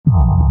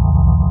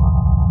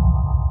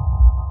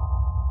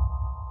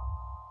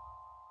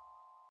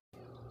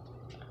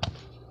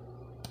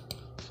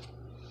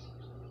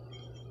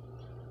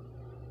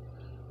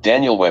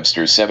Daniel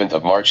Webster's 7th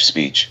of March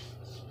speech.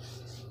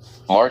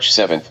 March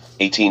 7,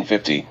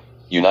 1850,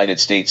 United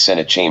States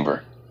Senate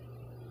Chamber.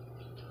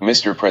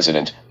 Mr.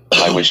 President,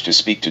 I wish to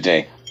speak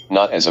today,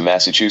 not as a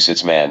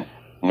Massachusetts man,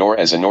 nor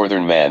as a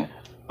Northern man,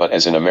 but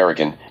as an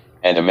American,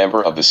 and a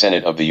member of the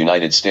Senate of the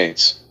United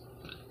States.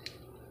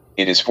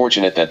 It is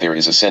fortunate that there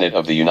is a Senate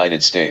of the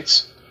United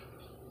States.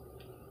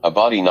 A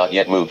body not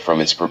yet moved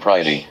from its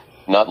propriety,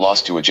 not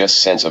lost to a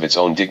just sense of its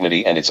own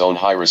dignity and its own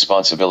high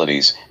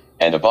responsibilities,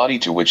 and a body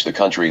to which the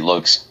country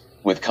looks,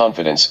 with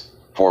confidence,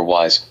 for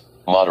wise,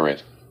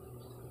 moderate,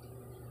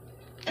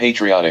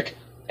 patriotic,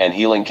 and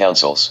healing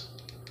counsels.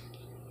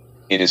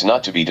 It is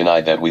not to be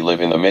denied that we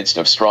live in the midst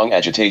of strong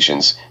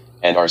agitations,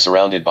 and are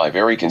surrounded by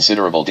very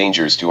considerable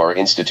dangers to our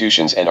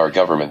institutions and our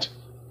government.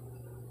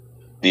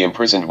 The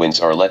imprisoned winds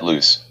are let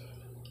loose.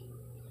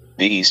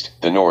 The east,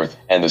 the north,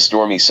 and the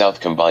stormy south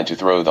combine to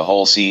throw the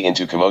whole sea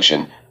into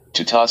commotion,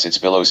 to toss its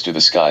billows to the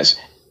skies,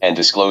 and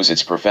disclose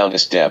its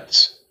profoundest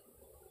depths.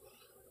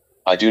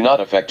 I do not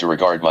affect to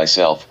regard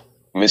myself,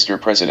 Mr.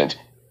 President,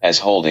 as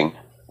holding,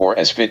 or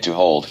as fit to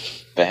hold,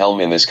 the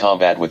helm in this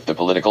combat with the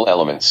political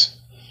elements.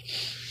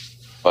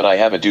 But I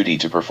have a duty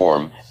to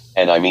perform,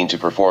 and I mean to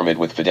perform it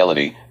with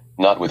fidelity,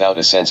 not without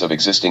a sense of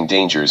existing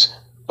dangers,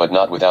 but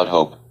not without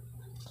hope.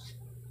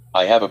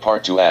 I have a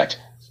part to act,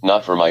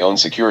 not for my own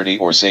security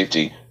or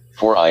safety,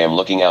 for I am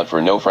looking out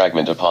for no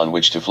fragment upon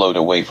which to float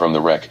away from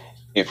the wreck,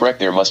 if wreck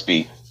there must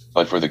be,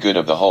 but for the good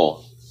of the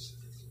whole,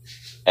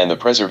 and the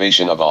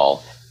preservation of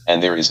all,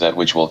 and there is that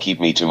which will keep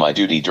me to my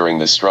duty during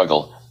this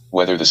struggle,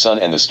 whether the sun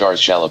and the stars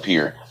shall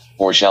appear,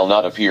 or shall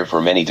not appear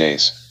for many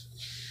days.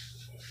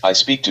 I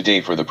speak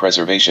today for the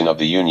preservation of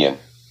the Union.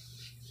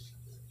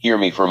 Hear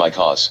me for my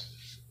cause.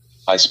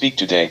 I speak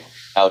today,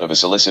 out of a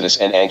solicitous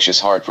and anxious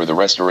heart for the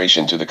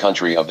restoration to the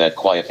country of that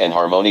quiet and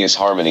harmonious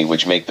harmony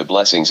which make the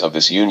blessings of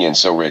this Union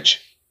so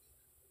rich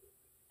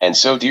and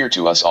so dear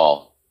to us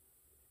all.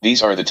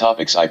 These are the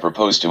topics I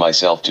propose to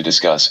myself to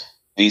discuss,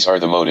 these are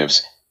the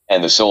motives,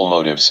 and the sole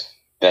motives,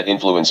 that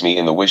influence me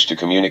in the wish to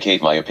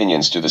communicate my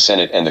opinions to the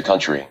Senate and the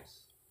country.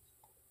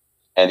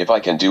 And if I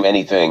can do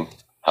anything,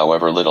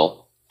 however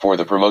little, for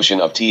the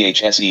promotion of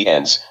THSE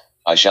ends,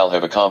 I shall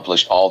have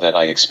accomplished all that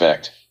I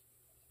expect.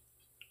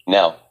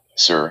 Now,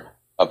 sir,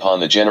 upon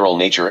the general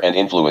nature and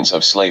influence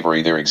of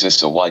slavery there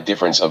exists a wide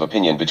difference of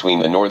opinion between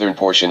the northern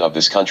portion of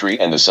this country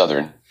and the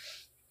southern.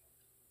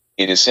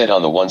 It is said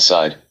on the one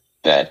side,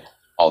 that,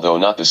 although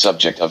not the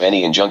subject of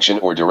any injunction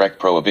or direct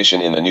prohibition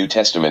in the New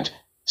Testament,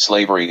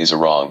 slavery is a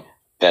wrong,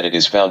 that it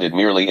is founded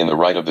merely in the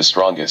right of the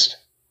strongest.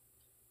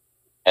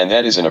 And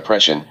that is an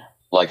oppression,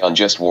 like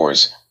unjust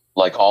wars,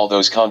 like all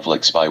those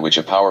conflicts by which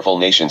a powerful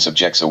nation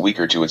subjects a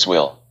weaker to its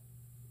will.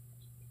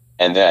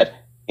 And that,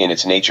 in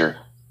its nature,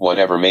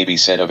 whatever may be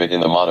said of it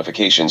in the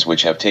modifications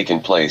which have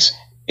taken place,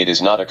 it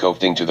is not a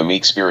coaxing to the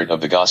meek spirit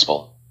of the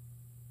gospel.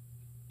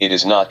 It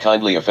is not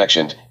kindly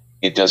affectioned,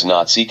 it does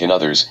not seek in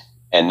others,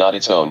 and not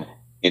its own,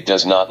 it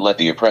does not let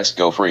the oppressed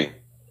go free.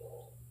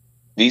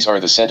 These are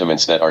the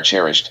sentiments that are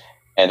cherished,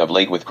 and of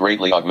late with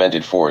greatly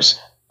augmented force,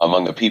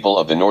 among the people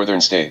of the northern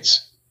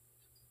states.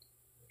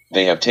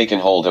 They have taken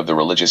hold of the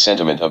religious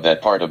sentiment of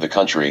that part of the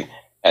country,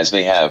 as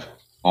they have,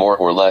 more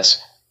or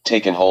less,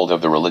 taken hold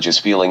of the religious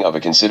feeling of a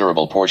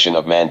considerable portion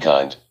of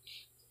mankind.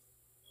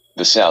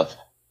 The South,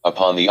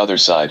 upon the other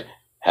side,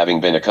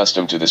 having been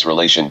accustomed to this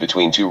relation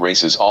between two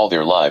races all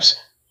their lives,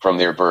 from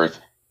their birth,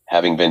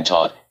 having been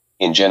taught,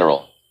 in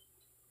general,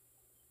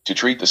 to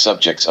treat the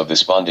subjects of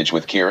this bondage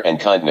with care and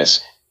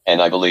kindness,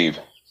 and I believe,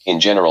 in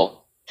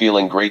general,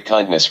 feeling great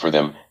kindness for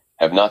them,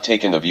 have not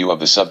taken the view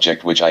of the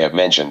subject which I have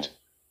mentioned.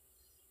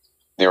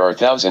 There are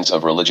thousands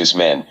of religious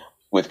men,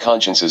 with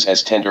consciences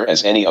as tender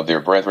as any of their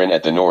brethren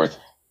at the North,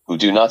 who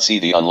do not see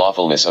the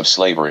unlawfulness of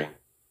slavery.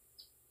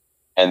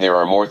 And there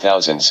are more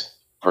thousands,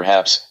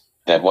 perhaps,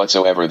 that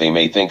whatsoever they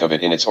may think of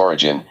it in its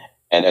origin,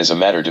 and as a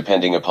matter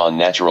depending upon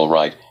natural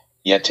right,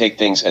 yet take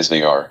things as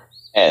they are,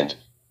 and,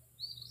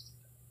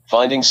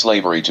 finding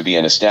slavery to be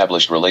an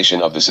established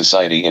relation of the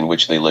society in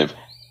which they live,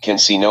 can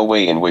see no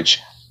way in which,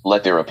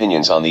 let their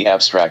opinions on the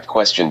abstract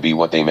question be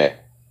what they may,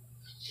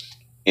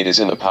 it is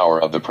in the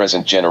power of the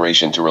present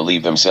generation to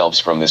relieve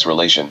themselves from this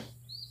relation.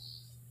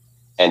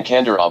 And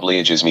candor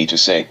obliges me to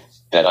say,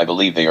 that I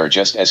believe they are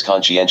just as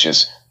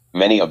conscientious,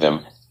 many of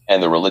them,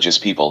 and the religious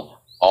people,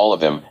 all of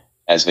them,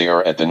 as they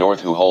are at the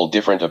North who hold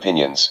different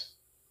opinions.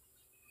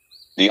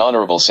 The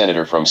Honorable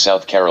Senator from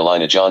South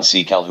Carolina John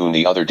C. Calhoun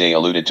the other day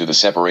alluded to the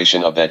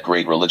separation of that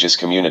great religious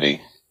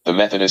community, the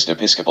Methodist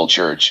Episcopal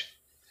Church.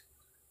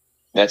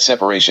 That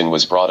separation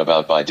was brought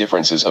about by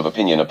differences of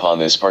opinion upon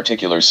this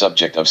particular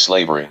subject of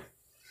slavery.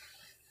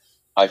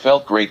 I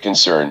felt great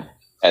concern,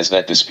 as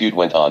that dispute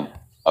went on,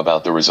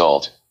 about the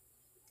result.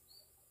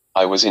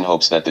 I was in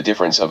hopes that the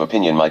difference of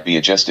opinion might be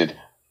adjusted,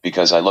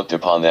 because I looked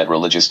upon that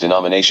religious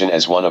denomination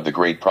as one of the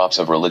great props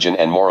of religion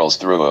and morals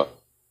through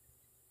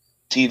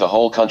the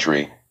whole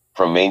country,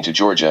 from Maine to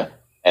Georgia,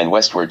 and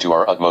westward to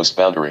our utmost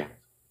boundary.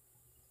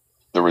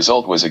 The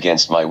result was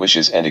against my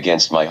wishes and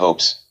against my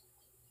hopes.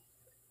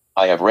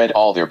 I have read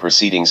all their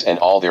proceedings and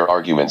all their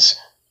arguments,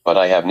 but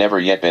I have never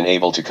yet been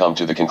able to come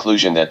to the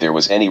conclusion that there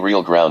was any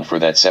real ground for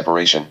that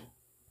separation.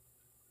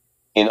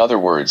 In other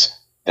words,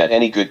 that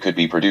any good could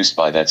be produced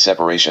by that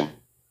separation.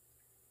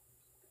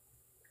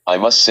 I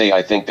must say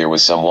I think there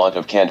was some want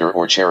of candor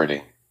or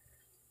charity.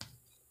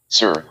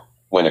 Sir,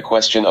 when a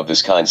question of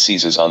this kind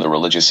seizes on the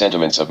religious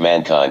sentiments of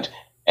mankind,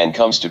 and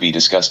comes to be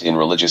discussed in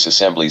religious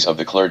assemblies of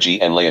the clergy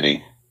and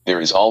laity,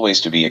 there is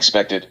always to be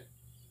expected,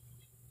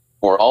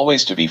 or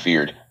always to be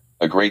feared,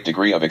 a great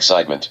degree of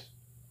excitement.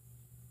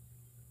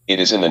 It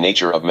is in the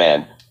nature of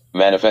man,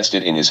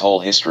 manifested in his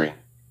whole history,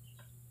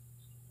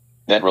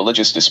 that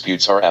religious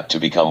disputes are apt to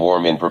become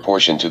warm in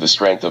proportion to the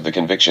strength of the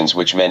convictions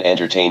which men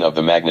entertain of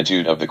the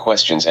magnitude of the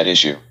questions at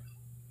issue.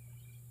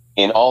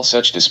 In all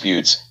such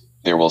disputes,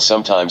 there will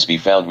sometimes be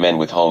found men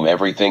with whom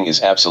everything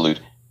is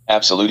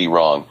absolutely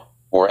wrong,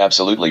 or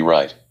absolutely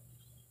right.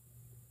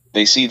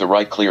 They see the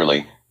right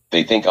clearly,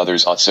 they think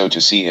others ought so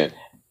to see it,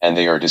 and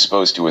they are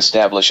disposed to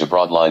establish a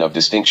broad line of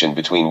distinction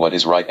between what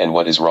is right and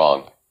what is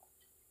wrong.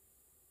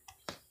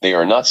 They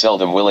are not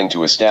seldom willing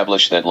to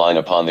establish that line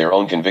upon their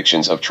own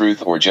convictions of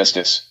truth or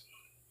justice,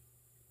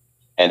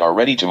 and are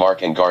ready to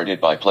mark and guard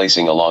it by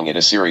placing along it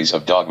a series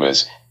of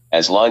dogmas,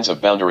 as lines of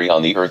boundary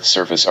on the earth's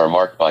surface are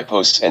marked by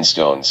posts and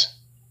stones.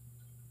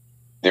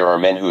 There are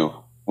men who,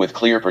 with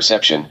clear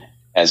perception,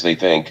 as they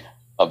think,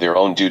 of their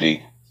own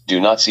duty,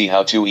 do not see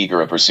how too eager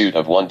a pursuit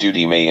of one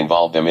duty may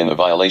involve them in the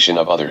violation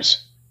of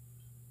others,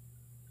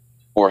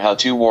 or how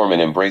too warm an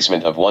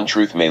embracement of one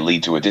truth may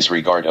lead to a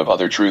disregard of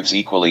other truths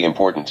equally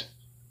important.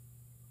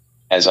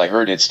 As I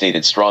heard it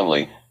stated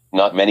strongly,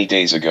 not many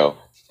days ago,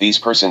 these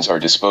persons are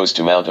disposed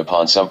to mount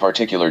upon some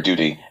particular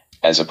duty,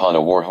 as upon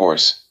a war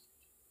horse,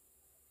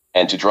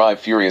 and to drive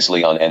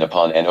furiously on and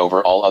upon and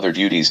over all other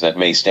duties that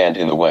may stand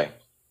in the way.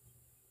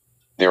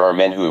 There are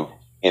men who,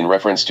 in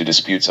reference to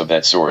disputes of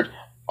that sort,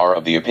 are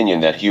of the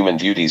opinion that human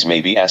duties may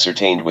be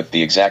ascertained with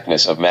the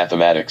exactness of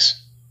mathematics.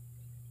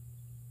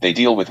 They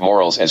deal with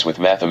morals as with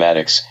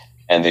mathematics,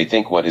 and they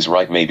think what is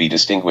right may be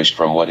distinguished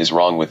from what is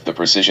wrong with the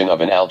precision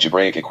of an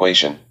algebraic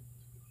equation.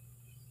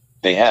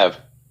 They have,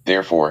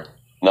 therefore,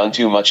 none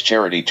too much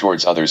charity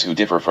towards others who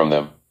differ from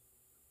them.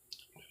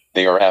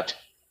 They are apt,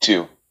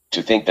 too,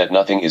 to think that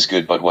nothing is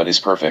good but what is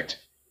perfect,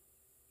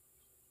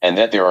 and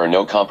that there are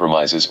no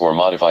compromises or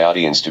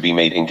modifications to be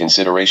made in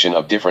consideration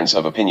of difference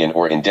of opinion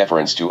or in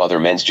deference to other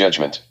men's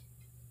judgment.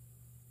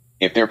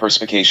 If their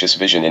perspicacious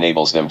vision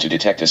enables them to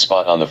detect a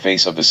spot on the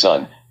face of the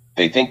sun,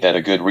 they think that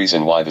a good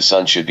reason why the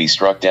sun should be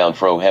struck down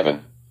fro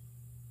heaven.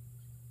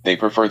 They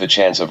prefer the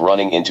chance of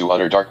running into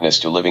utter darkness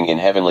to living in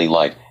heavenly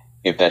light,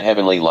 if that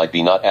heavenly light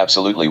be not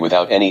absolutely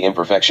without any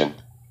imperfection.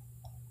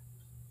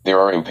 There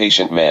are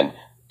impatient men,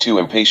 too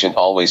impatient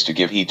always to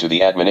give heed to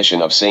the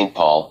admonition of St.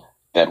 Paul,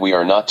 that we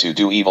are not to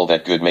do evil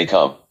that good may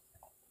come.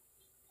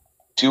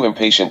 Too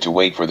impatient to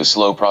wait for the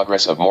slow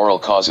progress of moral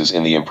causes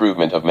in the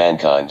improvement of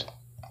mankind.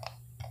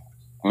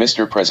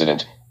 Mr.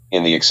 President,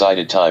 in the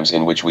excited times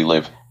in which we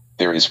live,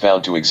 there is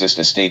found to exist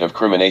a state of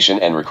crimination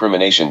and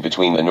recrimination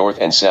between the North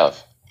and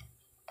South.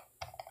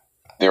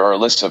 There are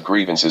lists of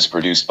grievances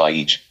produced by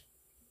each,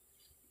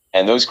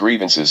 and those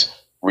grievances,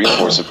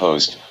 real or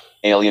supposed,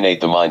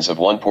 alienate the minds of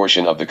one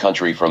portion of the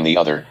country from the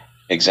other,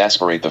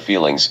 exasperate the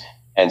feelings,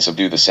 and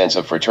subdue the sense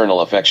of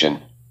fraternal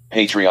affection,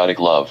 patriotic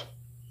love,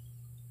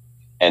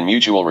 and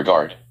mutual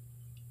regard.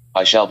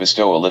 I shall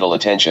bestow a little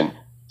attention,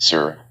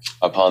 sir,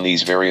 upon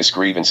these various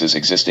grievances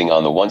existing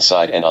on the one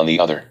side and on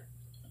the other.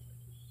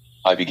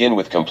 I begin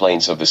with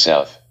complaints of the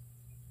South.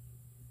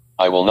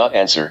 I will not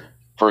answer,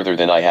 further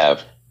than I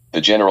have,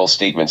 the general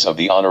statements of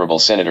the Honorable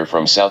Senator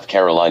from South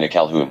Carolina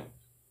Calhoun,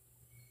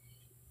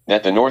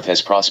 that the North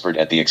has prospered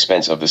at the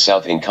expense of the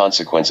South in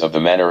consequence of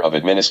the manner of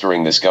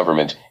administering this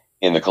government,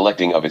 in the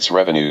collecting of its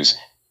revenues,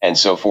 and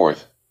so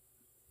forth.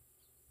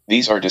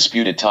 These are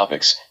disputed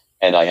topics,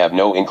 and I have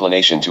no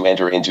inclination to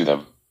enter into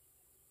them.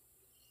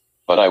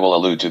 But I will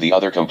allude to the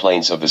other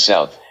complaints of the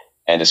South,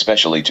 and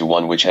especially to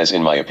one which has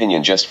in my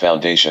opinion just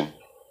foundation.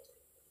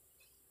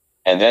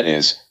 And that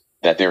is,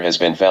 that there has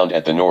been found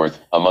at the North,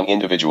 among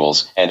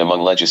individuals and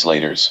among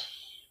legislators,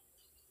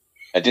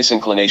 a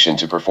disinclination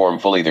to perform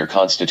fully their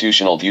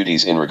constitutional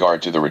duties in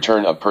regard to the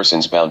return of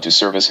persons bound to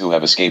service who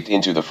have escaped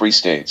into the free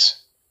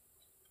states.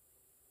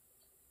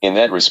 In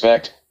that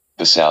respect,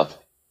 the South,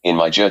 in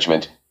my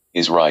judgment,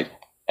 is right,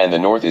 and the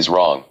North is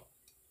wrong.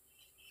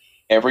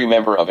 Every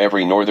member of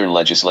every Northern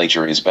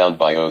legislature is bound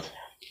by oath,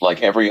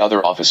 like every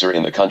other officer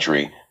in the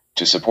country,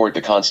 to support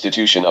the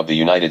Constitution of the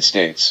United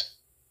States,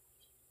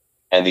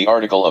 and the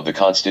article of the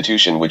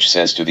Constitution which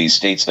says to these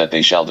states that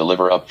they shall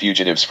deliver up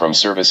fugitives from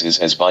service is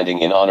as binding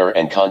in honor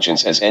and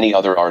conscience as any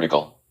other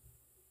article.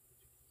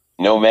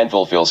 No man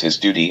fulfills his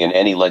duty in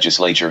any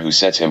legislature who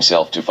sets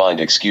himself to find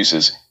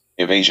excuses,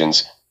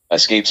 evasions,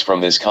 escapes from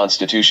this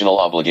constitutional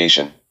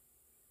obligation.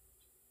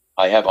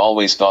 I have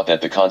always thought that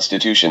the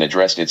Constitution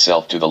addressed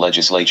itself to the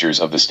legislatures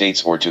of the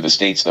states or to the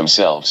states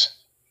themselves.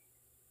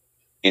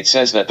 It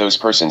says that those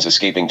persons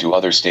escaping to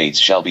other states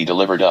shall be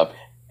delivered up,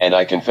 and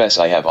I confess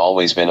I have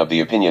always been of the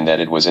opinion that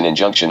it was an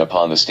injunction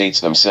upon the states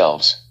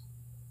themselves.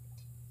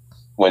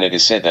 when it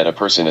is said that a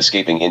person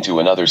escaping into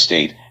another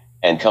state,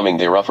 and coming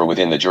thereafter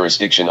within the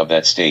jurisdiction of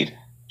that state,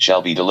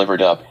 shall be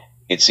delivered up,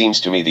 it seems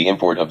to me the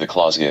import of the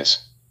clause is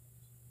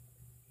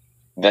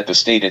that the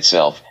state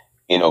itself,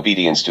 in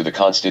obedience to the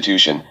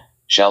Constitution,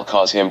 shall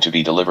cause him to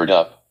be delivered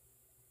up.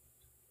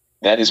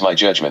 That is my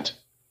judgment.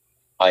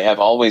 I have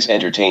always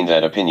entertained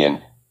that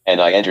opinion,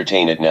 and I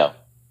entertain it now.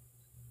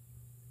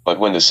 But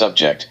when the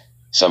subject,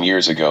 some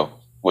years ago,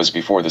 was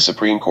before the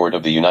Supreme Court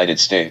of the United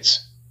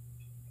States,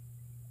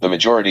 the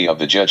majority of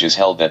the judges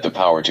held that the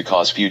power to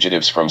cause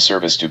fugitives from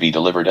service to be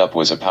delivered up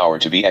was a power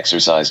to be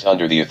exercised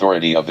under the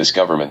authority of this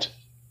government.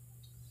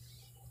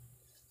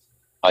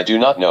 I do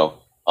not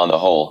know, on the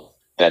whole,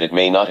 that it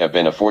may not have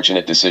been a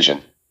fortunate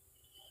decision.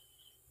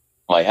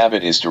 My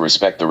habit is to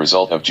respect the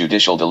result of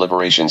judicial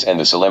deliberations and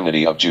the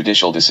solemnity of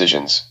judicial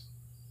decisions.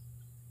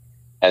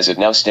 As it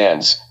now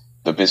stands,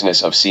 the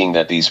business of seeing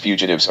that these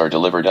fugitives are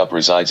delivered up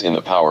resides in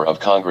the power of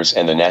Congress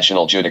and the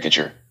national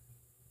judicature.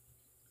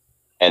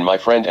 And my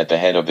friend at the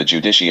head of the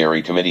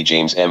Judiciary Committee,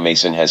 James M.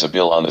 Mason, has a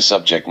bill on the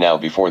subject now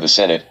before the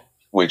Senate,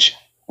 which,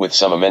 with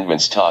some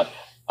amendments taught,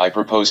 I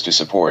propose to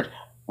support,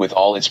 with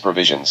all its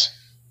provisions,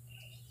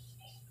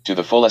 to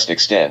the fullest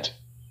extent.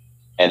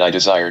 And I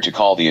desire to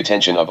call the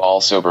attention of all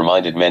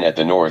sober-minded men at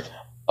the North,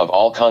 of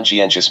all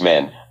conscientious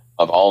men,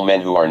 of all men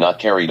who are not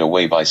carried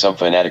away by some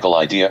fanatical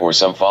idea or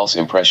some false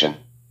impression,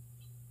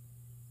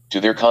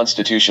 to their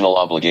constitutional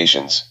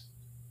obligations.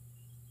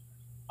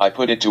 I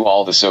put it to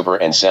all the sober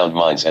and sound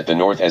minds at the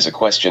North as a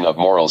question of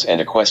morals and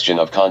a question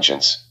of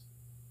conscience.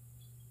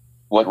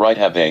 What right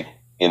have they,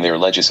 in their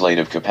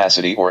legislative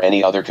capacity or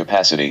any other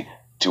capacity,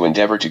 to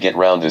endeavor to get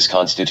round this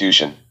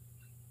Constitution,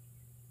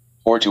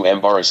 or to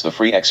embarrass the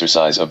free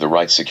exercise of the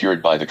rights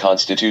secured by the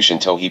Constitution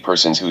to he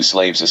persons whose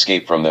slaves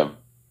escape from them?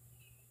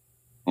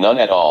 None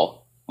at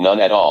all, none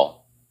at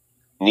all.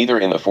 Neither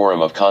in the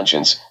forum of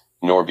conscience,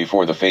 nor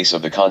before the face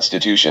of the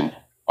Constitution,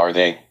 are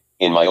they,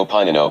 in my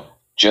opinion,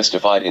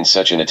 justified in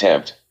such an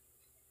attempt.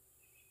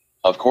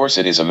 Of course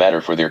it is a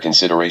matter for their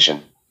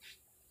consideration.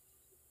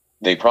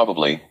 They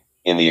probably,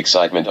 in the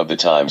excitement of the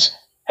times,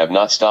 have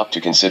not stopped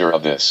to consider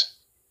of this.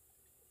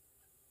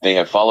 They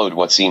have followed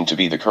what seemed to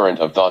be the current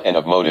of thought and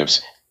of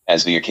motives,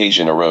 as the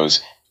occasion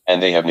arose,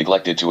 and they have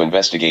neglected to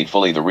investigate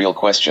fully the real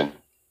question,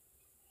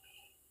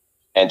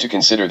 and to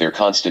consider their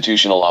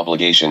constitutional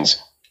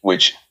obligations,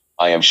 which,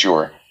 I am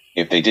sure,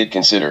 if they did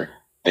consider,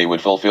 they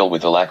would fulfill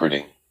with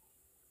alacrity.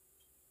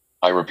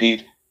 I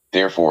repeat,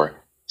 therefore,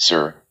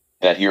 sir,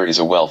 that here is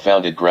a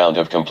well-founded ground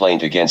of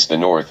complaint against the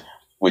North,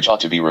 which ought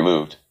to be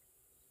removed,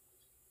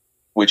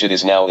 which it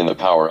is now in the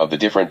power of the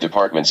different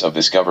departments of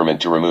this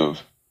government to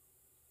remove,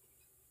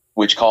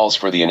 which calls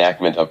for the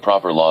enactment of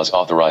proper laws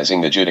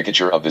authorizing the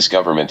judicature of this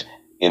government,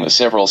 in the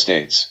several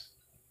states,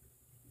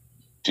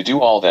 to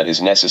do all that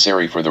is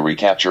necessary for the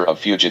recapture of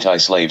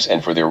fugitive slaves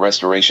and for their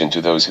restoration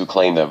to those who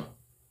claim them.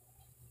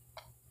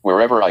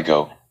 Wherever I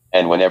go,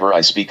 and whenever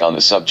I speak on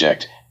the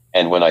subject,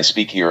 and when I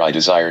speak here I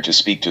desire to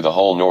speak to the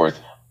whole North,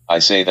 I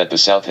say that the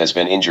South has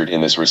been injured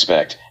in this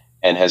respect,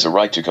 and has a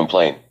right to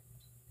complain.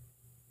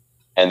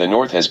 And the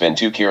North has been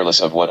too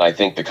careless of what I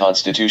think the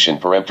Constitution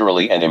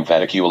peremptorily and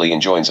emphatically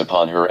enjoins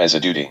upon her as a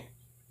duty.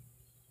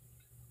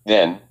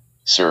 Then,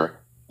 sir,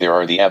 there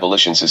are the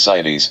abolition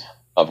societies,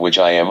 of which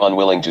I am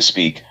unwilling to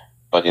speak,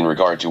 but in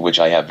regard to which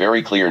I have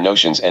very clear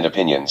notions and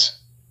opinions.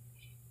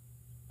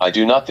 I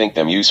do not think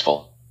them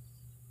useful.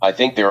 I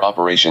think their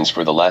operations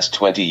for the last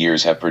 20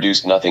 years have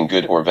produced nothing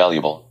good or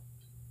valuable.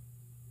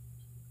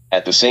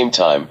 At the same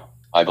time,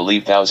 I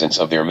believe thousands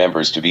of their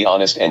members to be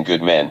honest and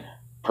good men,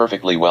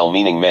 perfectly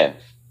well-meaning men.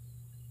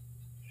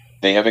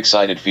 They have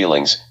excited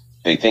feelings,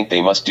 they think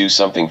they must do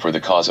something for the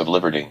cause of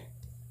liberty.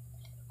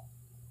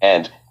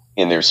 And,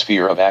 in their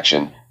sphere of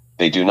action,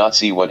 they do not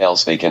see what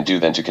else they can do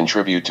than to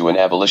contribute to an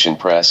abolition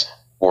press,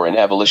 or an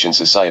abolition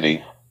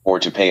society, or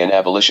to pay an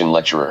abolition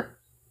lecturer.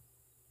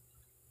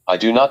 I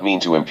do not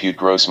mean to impute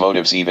gross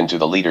motives even to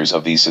the leaders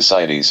of these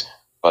societies,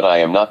 but I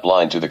am not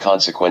blind to the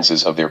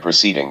consequences of their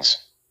proceedings.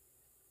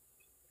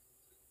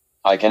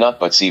 I cannot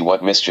but see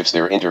what mischiefs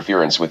their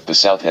interference with the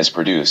South has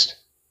produced.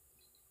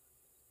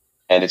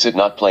 And is it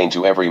not plain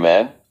to every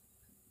man?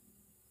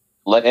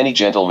 Let any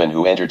gentleman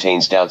who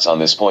entertains doubts on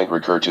this point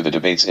recur to the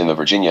debates in the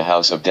Virginia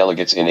House of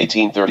Delegates in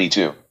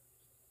 1832.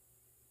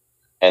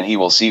 And he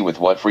will see with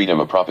what freedom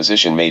a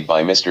proposition made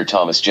by Mr.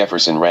 Thomas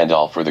Jefferson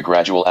Randolph for the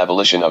gradual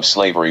abolition of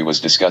slavery was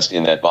discussed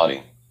in that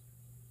body.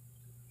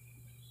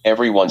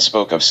 Every one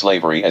spoke of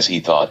slavery as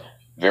he thought,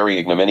 very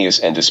ignominious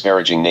and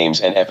disparaging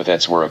names and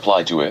epithets were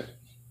applied to it.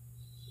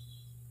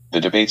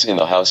 The debates in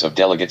the House of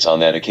Delegates on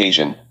that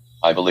occasion,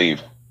 I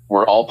believe,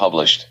 were all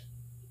published.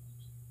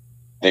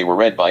 They were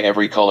read by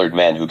every colored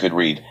man who could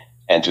read,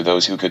 and to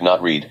those who could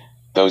not read,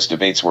 those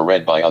debates were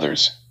read by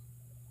others.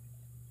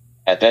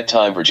 At that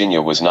time Virginia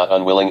was not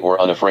unwilling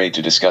or unafraid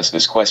to discuss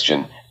this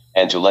question,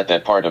 and to let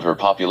that part of her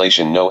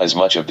population know as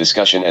much of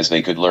discussion as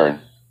they could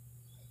learn.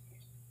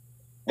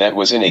 That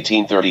was in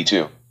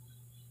 1832.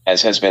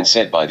 As has been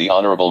said by the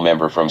honorable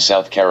member from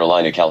South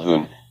Carolina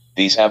Calhoun,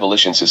 these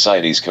abolition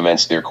societies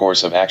commenced their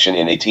course of action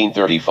in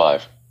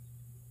 1835.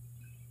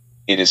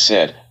 It is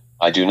said,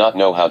 I do not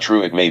know how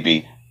true it may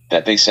be,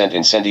 that they sent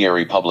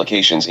incendiary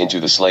publications into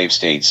the slave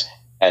states.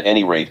 At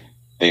any rate,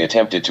 they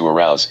attempted to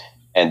arouse,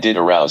 and did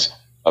arouse,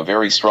 a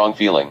very strong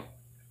feeling.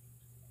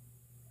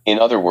 In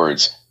other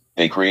words,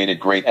 they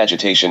created great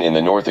agitation in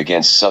the North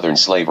against Southern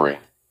slavery.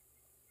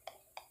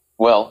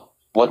 Well,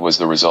 what was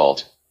the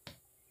result?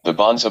 The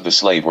bonds of the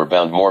slave were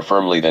bound more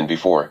firmly than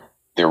before,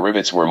 their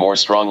rivets were more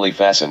strongly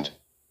fastened.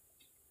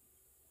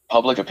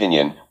 Public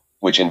opinion,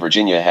 which in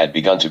Virginia had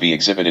begun to be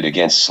exhibited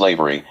against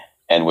slavery,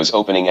 and was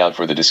opening out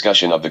for the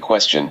discussion of the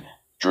question,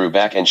 drew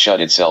back and shut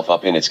itself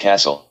up in its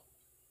castle.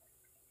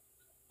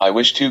 I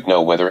wish to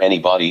know whether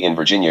anybody in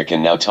Virginia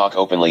can now talk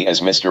openly as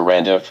Mr.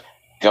 Randolph,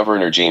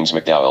 Governor James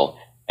McDowell,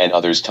 and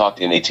others talked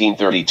in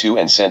 1832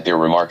 and sent their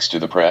remarks to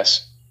the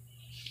press.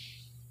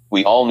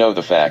 We all know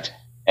the fact,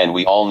 and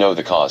we all know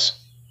the cause.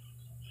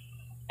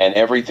 And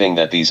everything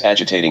that these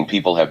agitating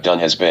people have done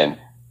has been,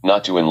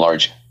 not to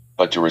enlarge,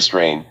 but to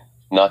restrain,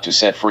 not to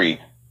set free,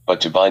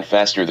 but to bind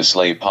faster the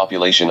slave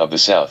population of the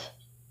South.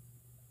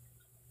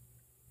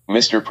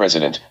 Mr.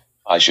 President,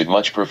 I should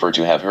much prefer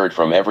to have heard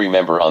from every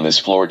member on this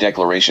floor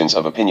declarations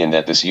of opinion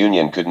that this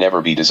union could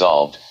never be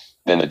dissolved,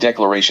 than the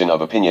declaration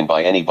of opinion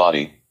by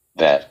anybody,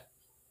 that,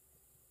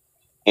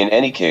 in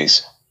any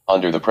case,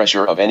 under the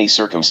pressure of any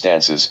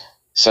circumstances,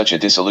 such a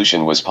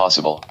dissolution was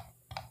possible.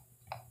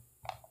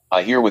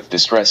 I hear with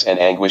distress and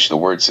anguish the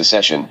word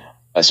secession,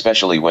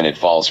 especially when it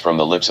falls from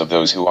the lips of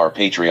those who are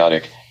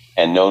patriotic,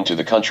 and known to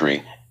the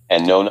country,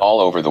 and known all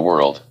over the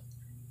world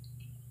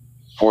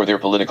for their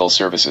political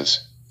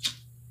services.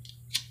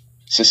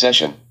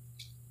 Secession.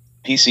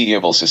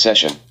 Peaceable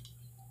secession.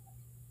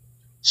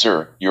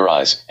 Sir, your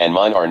eyes and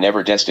mine are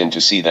never destined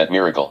to see that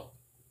miracle.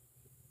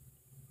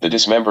 The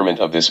dismemberment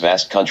of this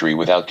vast country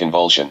without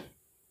convulsion.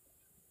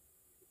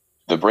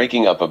 The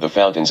breaking up of the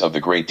fountains of the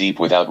great deep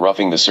without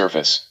roughing the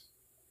surface.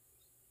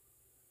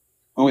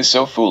 Who is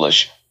so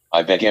foolish,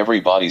 I beg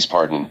everybody's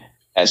pardon,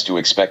 as to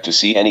expect to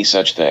see any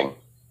such thing?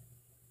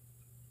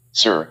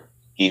 Sir,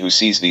 he who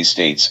sees these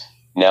states,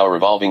 now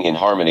revolving in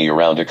harmony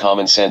around a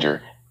common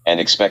center, and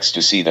expects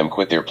to see them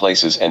quit their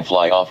places and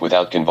fly off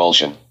without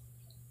convulsion,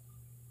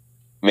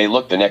 may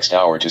look the next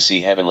hour to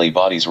see heavenly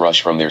bodies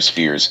rush from their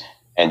spheres,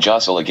 and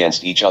jostle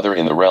against each other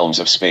in the realms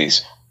of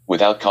space,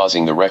 without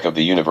causing the wreck of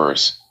the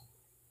universe.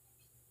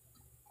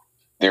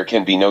 There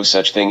can be no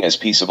such thing as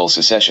peaceable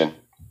secession.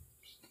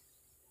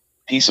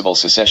 Peaceable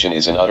secession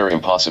is an utter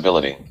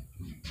impossibility.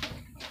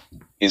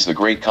 Is the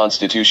great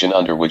constitution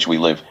under which we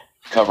live,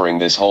 covering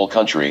this whole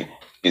country,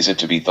 is it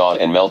to be thawed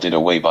and melted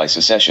away by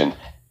secession,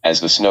 as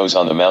the snows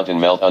on the mountain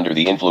melt under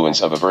the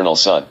influence of a vernal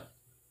sun?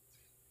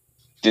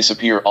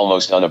 Disappear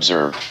almost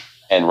unobserved,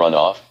 and run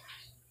off?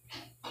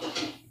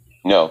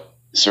 No,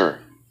 sir.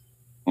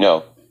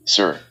 No,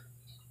 sir.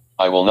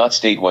 I will not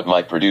state what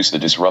might produce the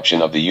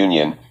disruption of the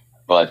Union,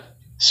 but,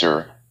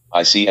 sir,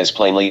 I see as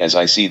plainly as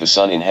I see the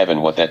sun in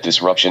heaven what that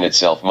disruption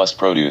itself must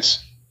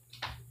produce.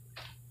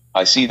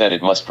 I see that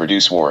it must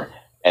produce war,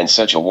 and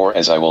such a war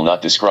as I will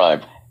not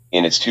describe,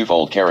 in its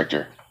twofold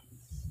character.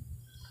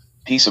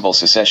 Peaceable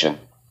secession.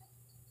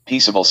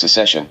 Peaceable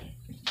secession.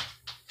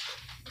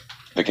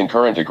 The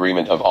concurrent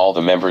agreement of all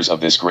the members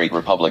of this great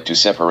republic to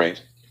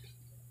separate.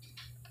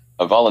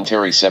 A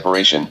voluntary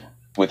separation,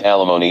 with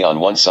alimony on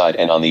one side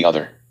and on the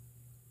other.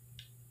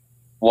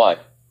 Why,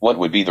 what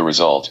would be the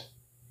result?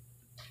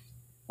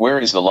 Where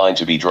is the line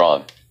to be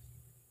drawn?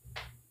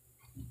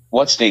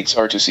 What states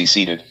are to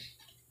secede?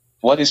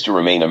 What is to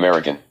remain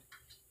American?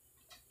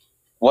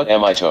 What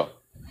am I to?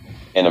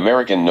 An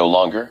American no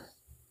longer?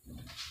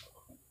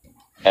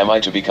 Am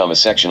I to become a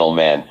sectional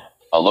man,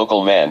 a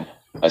local man,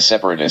 a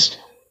separatist,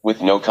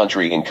 with no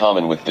country in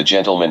common with the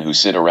gentlemen who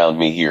sit around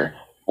me here,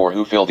 or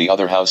who fill the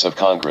other house of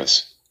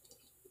Congress?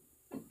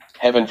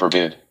 Heaven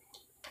forbid.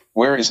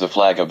 Where is the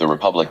flag of the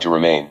Republic to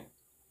remain?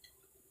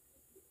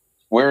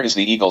 Where is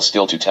the eagle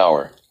still to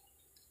tower?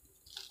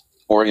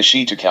 Or is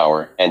she to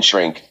cower, and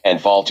shrink,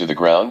 and fall to the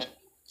ground?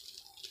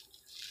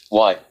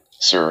 Why,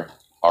 sir,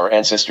 our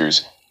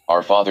ancestors,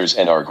 our fathers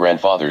and our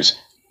grandfathers,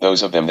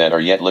 those of them that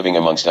are yet living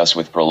amongst us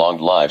with prolonged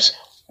lives,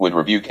 would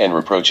rebuke and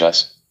reproach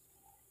us.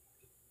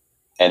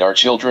 And our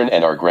children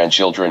and our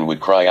grandchildren would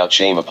cry out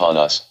shame upon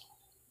us.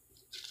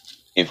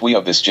 If we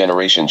of this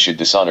generation should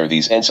dishonor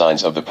these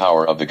ensigns of the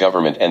power of the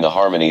government and the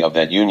harmony of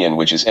that union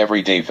which is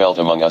every day felt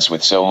among us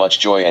with so much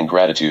joy and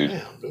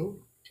gratitude,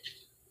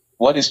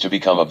 what is to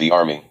become of the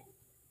army?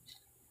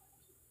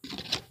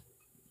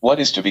 What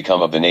is to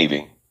become of the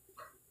navy?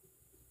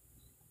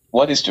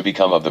 What is to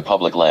become of the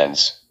public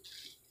lands?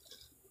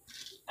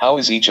 How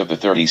is each of the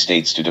 30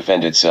 states to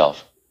defend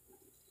itself?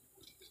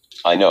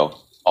 I know,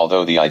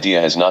 although the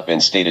idea has not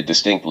been stated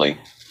distinctly,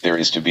 there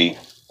is to be,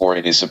 or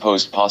it is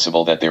supposed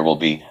possible that there will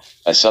be,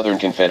 a Southern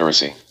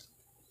Confederacy.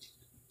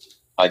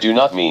 I do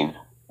not mean,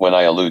 when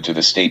I allude to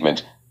the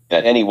statement,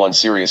 that anyone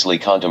seriously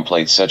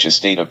contemplates such a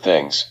state of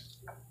things.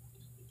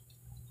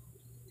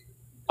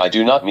 I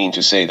do not mean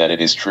to say that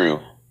it is true,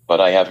 but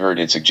I have heard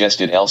it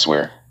suggested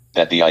elsewhere,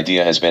 that the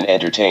idea has been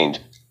entertained,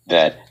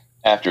 that,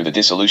 after the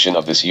dissolution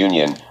of this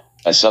union,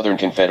 a Southern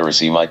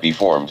Confederacy might be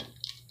formed.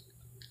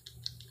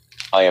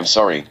 I am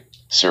sorry,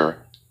 sir,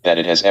 that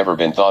it has ever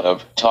been thought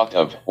of, talked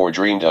of, or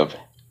dreamed of,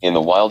 in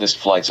the wildest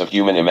flights of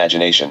human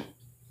imagination.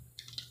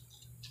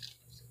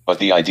 But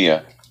the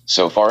idea,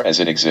 so far as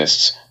it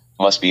exists,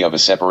 must be of a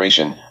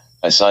separation,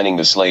 assigning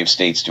the slave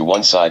states to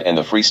one side and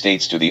the free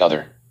states to the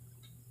other.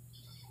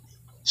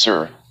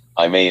 Sir,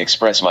 I may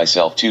express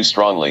myself too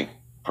strongly,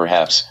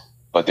 perhaps,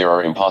 but there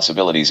are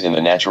impossibilities in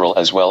the natural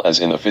as well as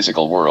in the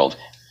physical world,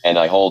 and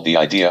I hold the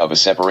idea of a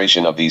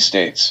separation of these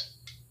states.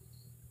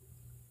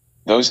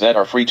 Those that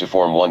are free to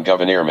form one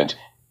government,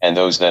 and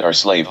those that are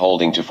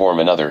slave-holding to form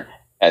another,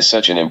 as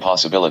such an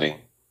impossibility.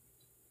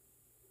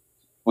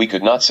 We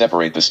could not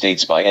separate the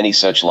states by any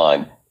such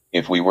line,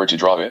 if we were to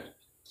draw it.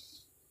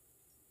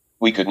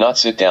 We could not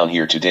sit down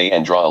here today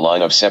and draw a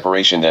line of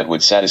separation that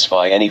would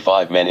satisfy any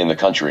 5 men in the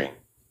country.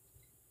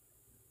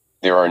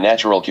 There are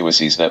natural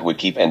causes that would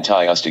keep and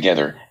tie us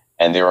together,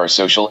 and there are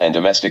social and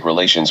domestic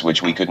relations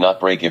which we could not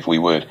break if we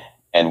would,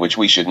 and which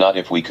we should not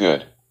if we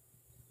could.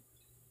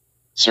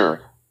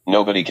 Sir,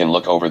 nobody can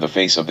look over the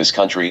face of this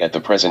country at the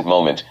present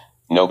moment,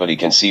 nobody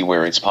can see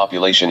where its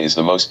population is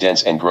the most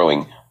dense and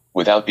growing,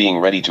 without being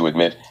ready to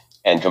admit,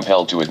 and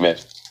compelled to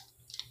admit,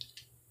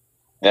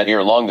 that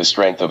ere long the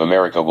strength of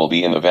America will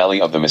be in the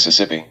valley of the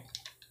Mississippi.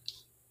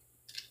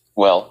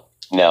 Well,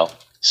 now,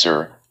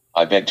 sir,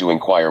 I beg to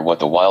inquire what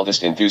the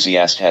wildest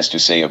enthusiast has to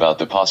say about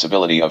the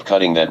possibility of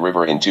cutting that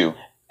river in two,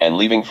 and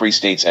leaving free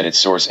states at its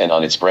source and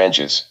on its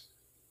branches,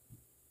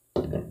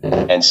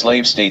 and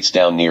slave states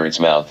down near its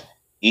mouth,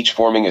 each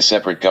forming a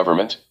separate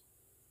government?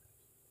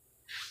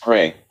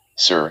 Pray,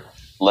 sir,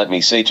 let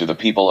me say to the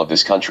people of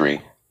this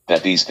country,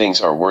 that these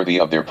things are worthy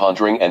of their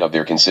pondering and of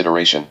their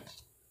consideration.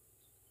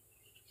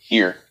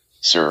 Here,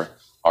 sir,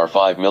 are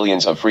 5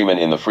 millions of freemen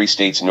in the free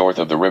states north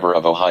of the river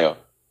of Ohio.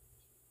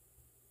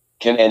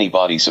 Can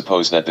anybody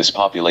suppose that this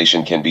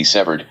population can be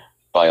severed,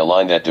 by a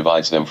line that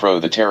divides them from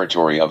the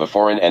territory of a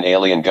foreign and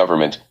alien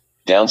government,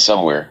 down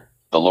somewhere,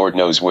 the Lord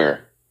knows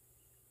where,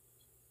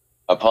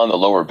 upon the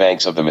lower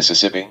banks of the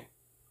Mississippi?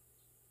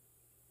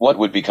 What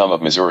would become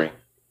of Missouri?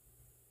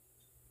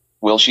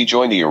 Will she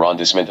join the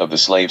arrondissement of the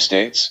slave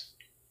states?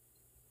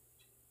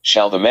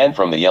 Shall the man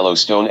from the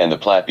Yellowstone and the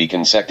Platte be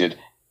consected,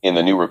 in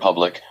the new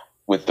republic,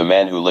 with the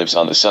man who lives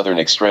on the southern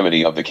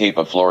extremity of the Cape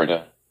of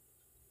Florida?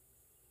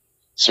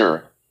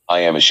 Sir,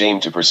 I am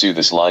ashamed to pursue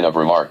this line of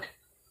remark.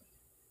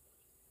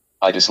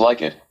 I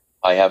dislike it,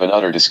 I have an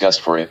utter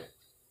disgust for it.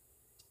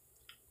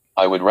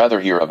 I would rather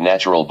hear of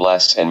natural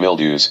blasts and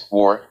mildews,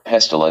 war,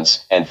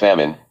 pestilence, and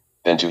famine,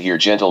 than to hear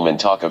gentlemen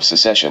talk of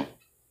secession.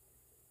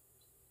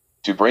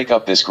 To break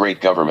up this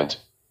great government.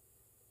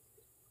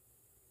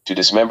 To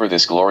dismember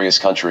this glorious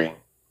country.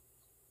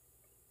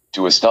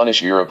 To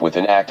astonish Europe with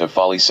an act of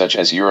folly such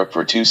as Europe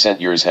for 2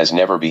 centuries has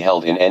never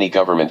beheld in any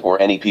government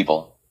or any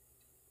people.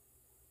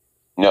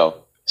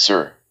 No,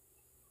 sir.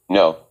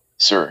 No,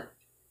 sir.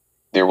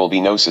 There will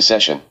be no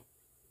secession.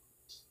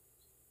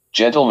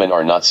 Gentlemen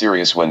are not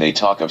serious when they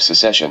talk of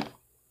secession.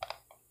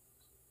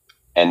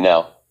 And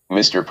now,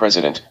 Mr.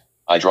 President,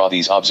 I draw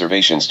these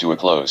observations to a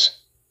close.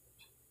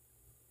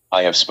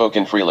 I have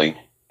spoken freely,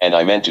 and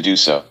I meant to do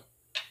so.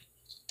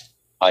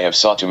 I have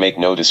sought to make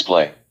no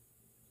display.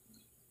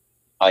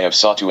 I have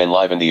sought to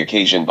enliven the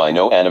occasion by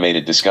no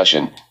animated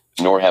discussion,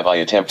 nor have I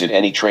attempted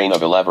any train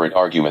of elaborate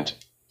argument.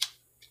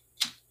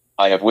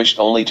 I have wished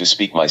only to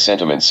speak my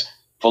sentiments,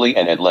 fully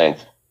and at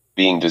length,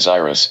 being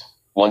desirous,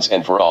 once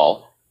and for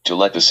all, to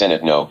let the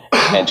Senate know,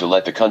 and to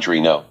let the country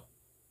know,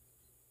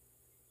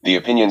 the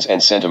opinions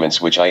and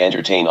sentiments which I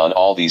entertain on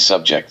all these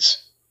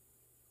subjects.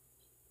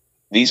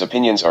 These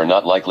opinions are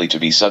not likely to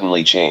be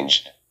suddenly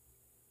changed.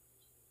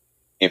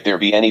 If there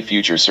be any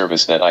future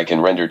service that I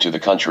can render to the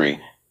country,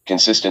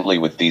 consistently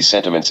with these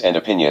sentiments and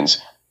opinions,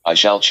 I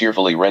shall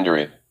cheerfully render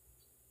it.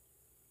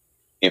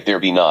 If there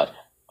be not,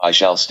 I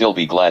shall still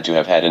be glad to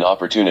have had an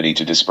opportunity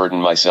to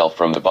disburden myself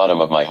from the bottom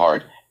of my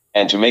heart,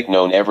 and to make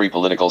known every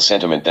political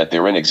sentiment that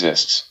therein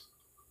exists.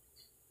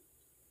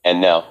 And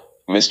now,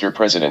 Mr.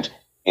 President,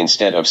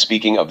 instead of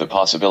speaking of the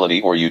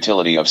possibility or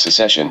utility of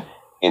secession,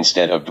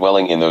 instead of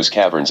dwelling in those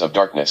caverns of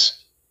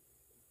darkness,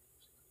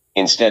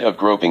 instead of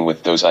groping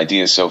with those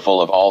ideas so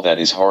full of all that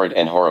is horrid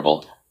and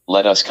horrible,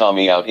 let us come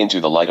out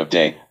into the light of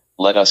day,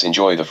 let us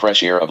enjoy the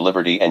fresh air of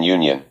liberty and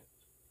union.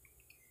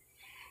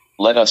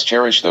 Let us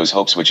cherish those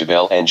hopes which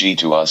avail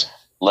to us,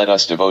 let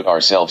us devote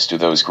ourselves to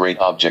those great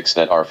objects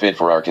that are fit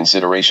for our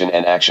consideration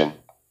and action.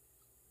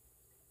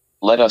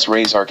 Let us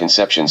raise our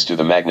conceptions to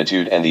the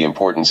magnitude and the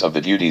importance of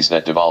the duties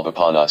that devolve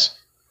upon us.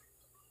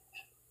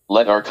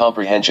 Let our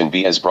comprehension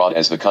be as broad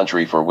as the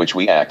country for which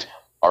we act,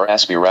 our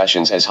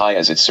aspirations as high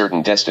as its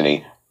certain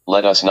destiny,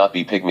 let us not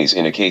be pygmies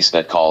in a case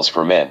that calls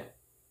for men.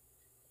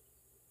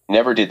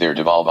 Never did there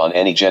devolve on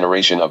any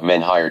generation of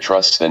men higher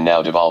trusts than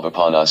now devolve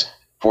upon us,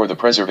 for the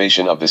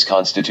preservation of this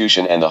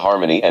Constitution and the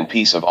harmony and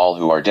peace of all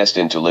who are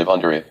destined to live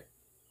under it.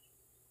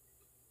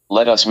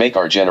 Let us make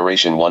our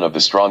generation one of the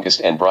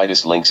strongest and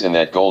brightest links in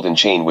that golden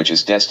chain which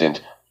is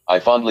destined, I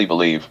fondly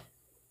believe,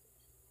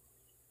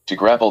 to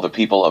grapple the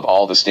people of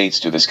all the states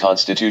to this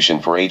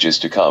Constitution for ages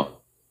to come.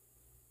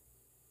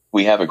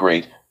 We have a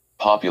great,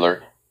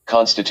 popular,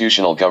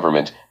 constitutional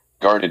government,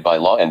 guarded by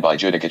law and by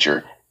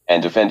judicature,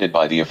 and defended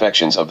by the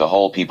affections of the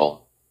whole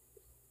people.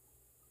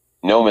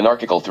 No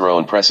monarchical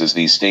throne presses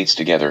these states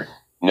together,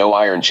 no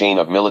iron chain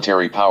of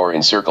military power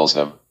encircles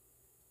them.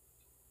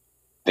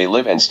 They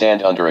live and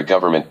stand under a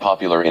government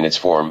popular in its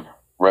form,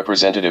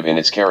 representative in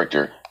its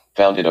character,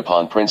 founded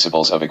upon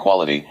principles of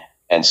equality,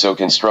 and so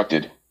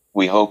constructed,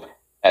 we hope,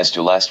 as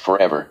to last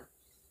forever.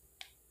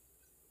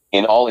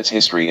 In all its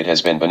history it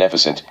has been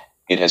beneficent,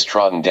 it has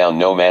trodden down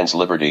no man's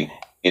liberty,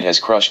 it has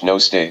crushed no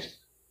state.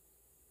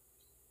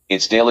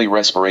 Its daily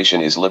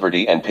respiration is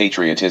liberty and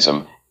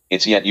patriotism,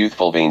 its yet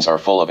youthful veins are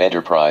full of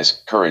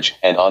enterprise, courage,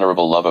 and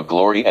honorable love of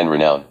glory and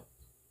renown.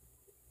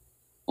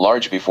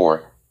 Large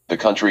before, the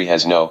country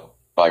has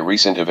by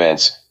recent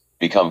events,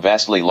 become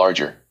vastly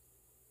larger.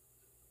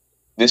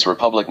 This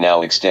republic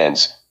now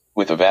extends,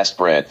 with a vast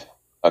breadth,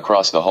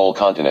 across the whole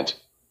continent.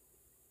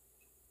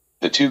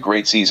 The two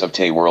great seas of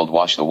Tay world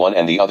wash the one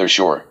and the other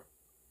shore.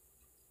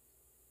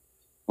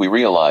 We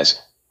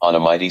realize, on a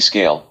mighty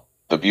scale,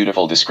 the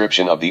beautiful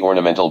description of the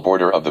ornamental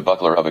border of the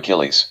buckler of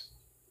Achilles.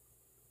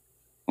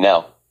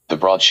 Now, the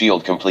broad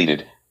shield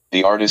completed,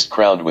 the artist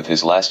crowned with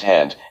his last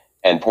hand,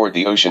 and poured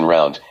the ocean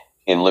round,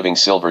 in living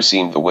silver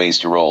seemed the ways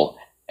to roll,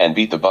 and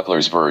beat the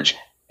buckler's verge,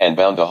 and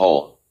bound the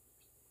whole.